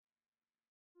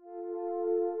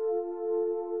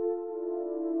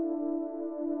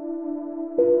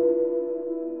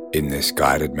In this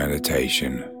guided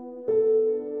meditation,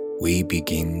 we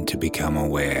begin to become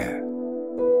aware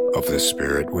of the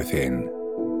spirit within.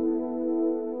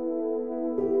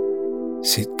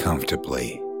 Sit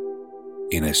comfortably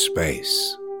in a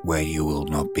space where you will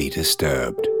not be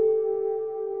disturbed.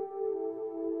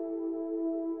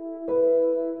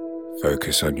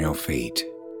 Focus on your feet.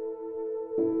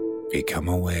 Become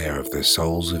aware of the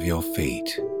soles of your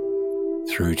feet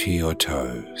through to your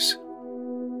toes.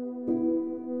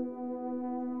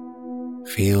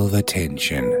 Feel the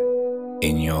tension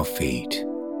in your feet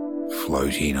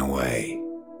floating away.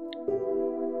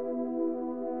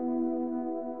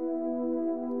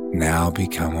 Now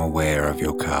become aware of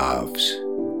your calves,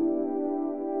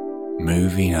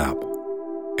 moving up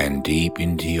and deep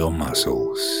into your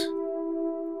muscles.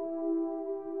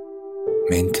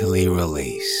 Mentally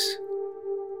release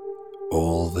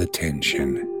all the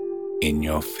tension in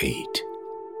your feet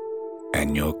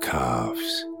and your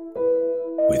calves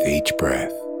with each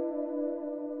breath.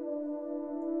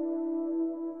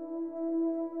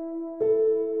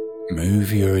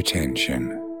 Move your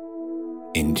attention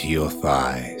into your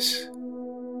thighs,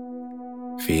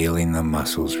 feeling the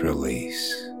muscles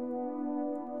release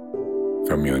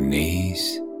from your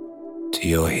knees to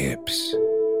your hips,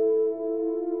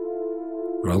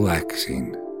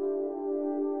 relaxing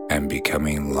and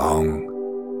becoming long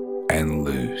and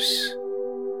loose.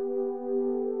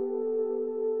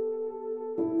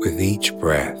 With each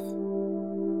breath,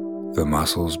 the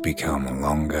muscles become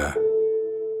longer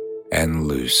and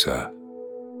looser.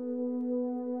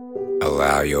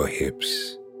 Allow your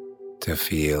hips to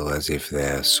feel as if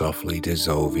they're softly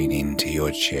dissolving into your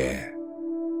chair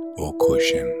or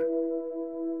cushion,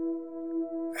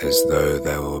 as though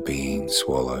they were being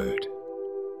swallowed.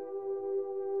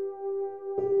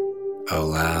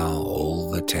 Allow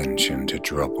all the tension to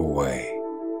drop away,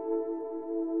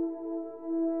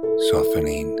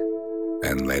 softening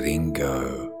and letting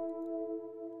go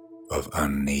of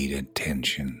unneeded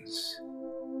tensions.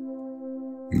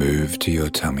 Move to your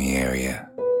tummy area.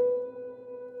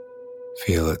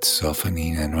 Feel it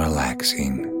softening and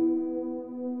relaxing.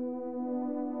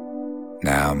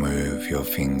 Now move your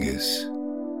fingers,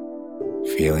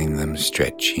 feeling them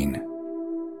stretching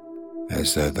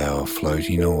as though they were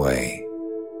floating away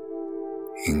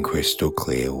in crystal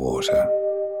clear water.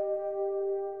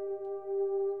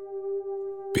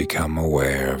 Become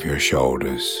aware of your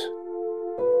shoulders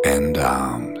and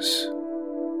arms.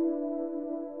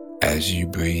 As you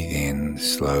breathe in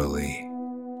slowly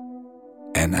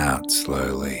and out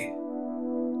slowly,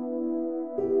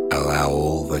 allow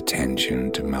all the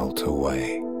tension to melt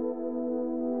away.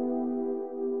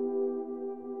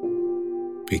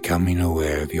 Becoming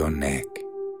aware of your neck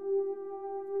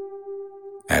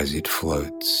as it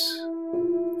floats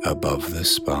above the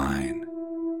spine,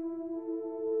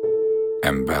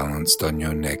 and balanced on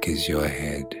your neck is your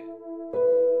head.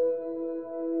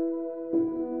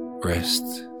 Rest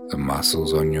the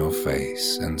muscles on your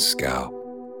face and scalp,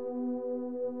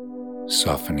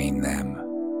 softening them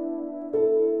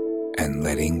and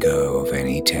letting go of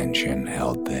any tension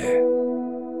held there.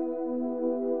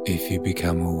 If you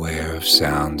become aware of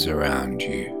sounds around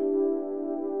you,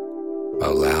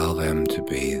 allow them to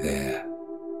be there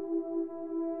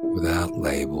without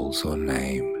labels or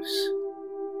names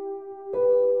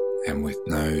and with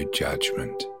no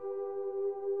judgment.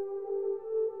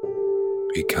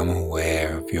 Become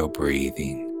aware of your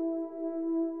breathing.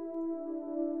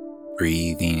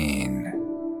 Breathing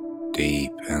in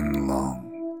deep and long.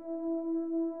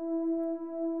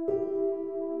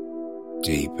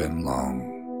 Deep and long.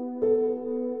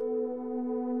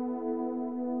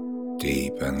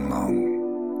 Deep and long.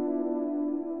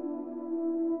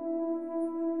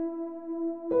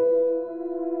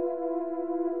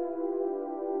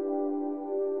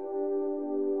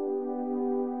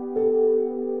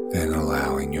 Then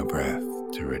allowing your breath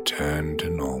to return to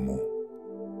normal.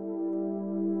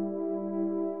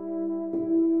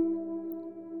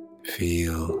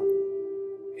 Feel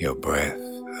your breath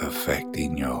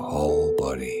affecting your whole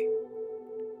body,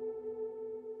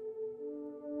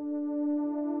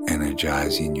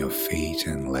 energizing your feet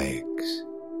and legs,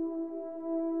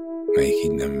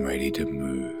 making them ready to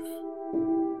move,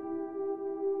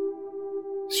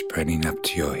 spreading up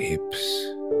to your hips,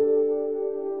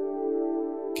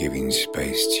 giving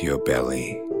space to your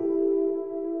belly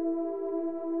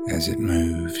as it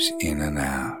moves in and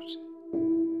out,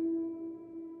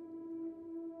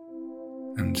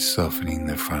 and softening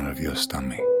the front of your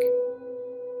stomach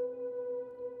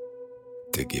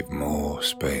to give more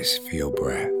space for your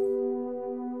breath.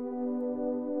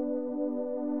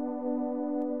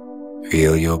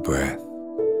 Feel your breath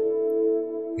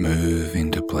Move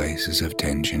into places of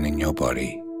tension in your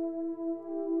body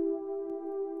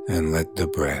and let the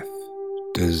breath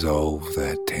dissolve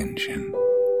that tension.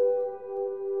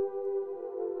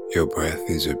 Your breath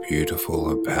is a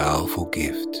beautiful and powerful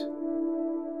gift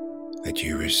that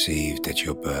you received at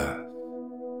your birth.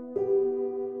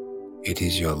 It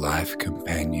is your life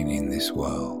companion in this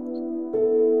world.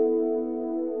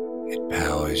 It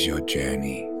powers your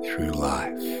journey through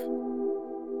life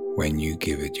when you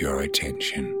give it your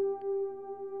attention.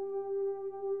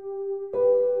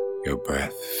 Your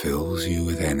breath fills you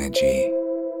with energy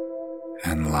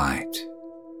and light,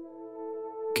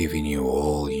 giving you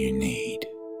all you need.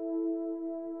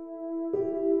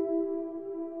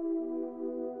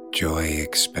 Joy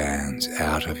expands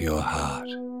out of your heart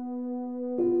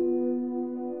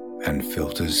and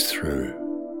filters through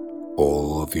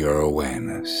all of your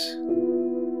awareness.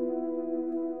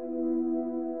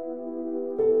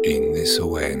 In this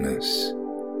awareness,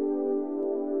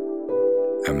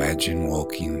 imagine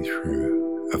walking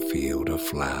through a field of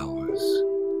flowers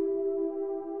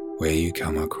where you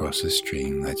come across a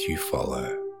stream that you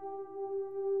follow.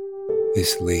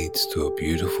 This leads to a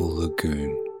beautiful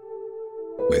lagoon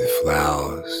with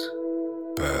flowers,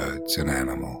 birds, and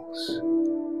animals.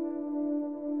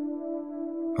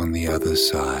 On the other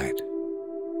side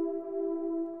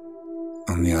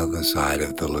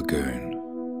of the lagoon,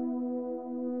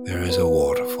 there is a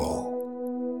waterfall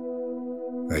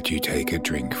that you take a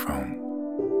drink from.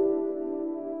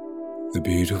 The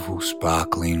beautiful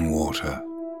sparkling water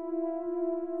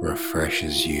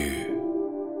refreshes you,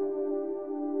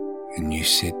 and you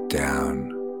sit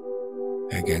down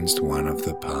against one of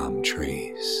the palm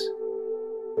trees,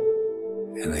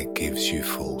 and it gives you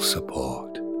full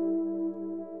support.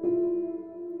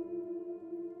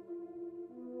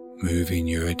 Moving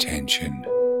your attention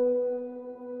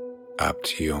up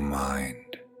to your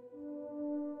mind,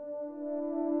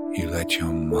 you let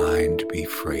your mind be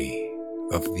free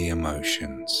of the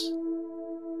emotions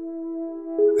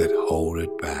that hold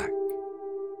it back.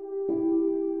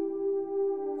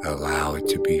 Allow it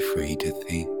to be free to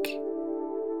think,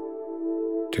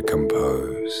 to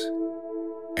compose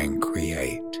and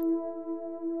create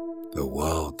the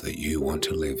world that you want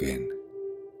to live in.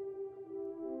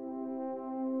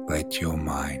 Let your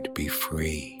mind be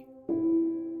free.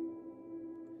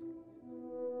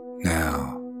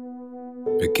 Now,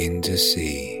 begin to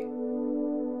see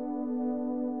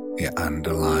the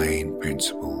underlying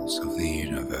principles of the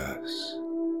universe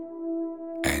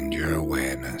and your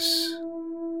awareness,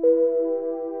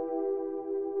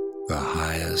 the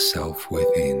higher self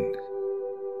within,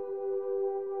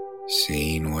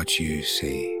 seeing what you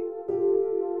see,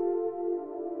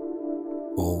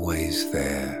 always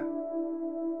there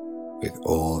with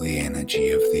all the energy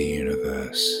of the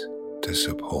universe to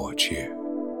support you.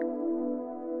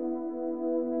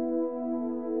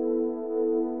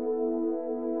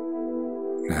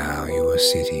 Now you are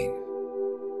sitting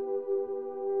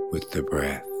with the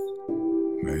breath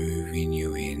moving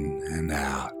you in and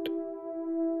out.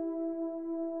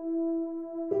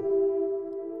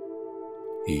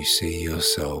 You see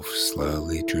yourself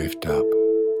slowly drift up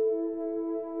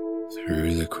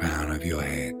through the crown of your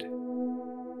head,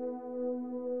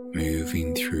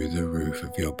 moving through the roof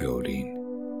of your building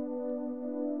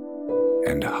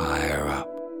and higher up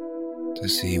to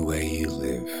see where you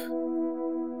live.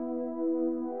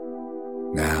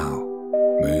 Now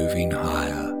moving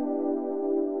higher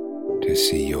to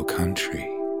see your country,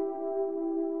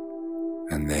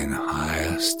 and then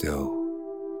higher still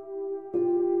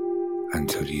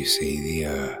until you see the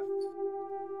earth.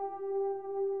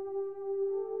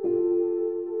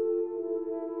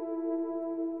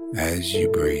 As you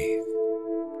breathe,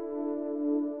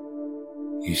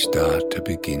 you start to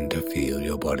begin to feel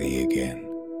your body again.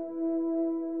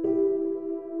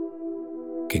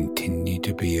 Continue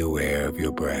to be aware of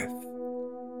your breath,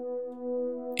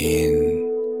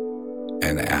 in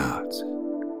and out.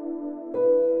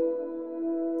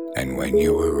 And when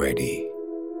you are ready,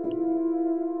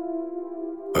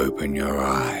 open your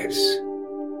eyes.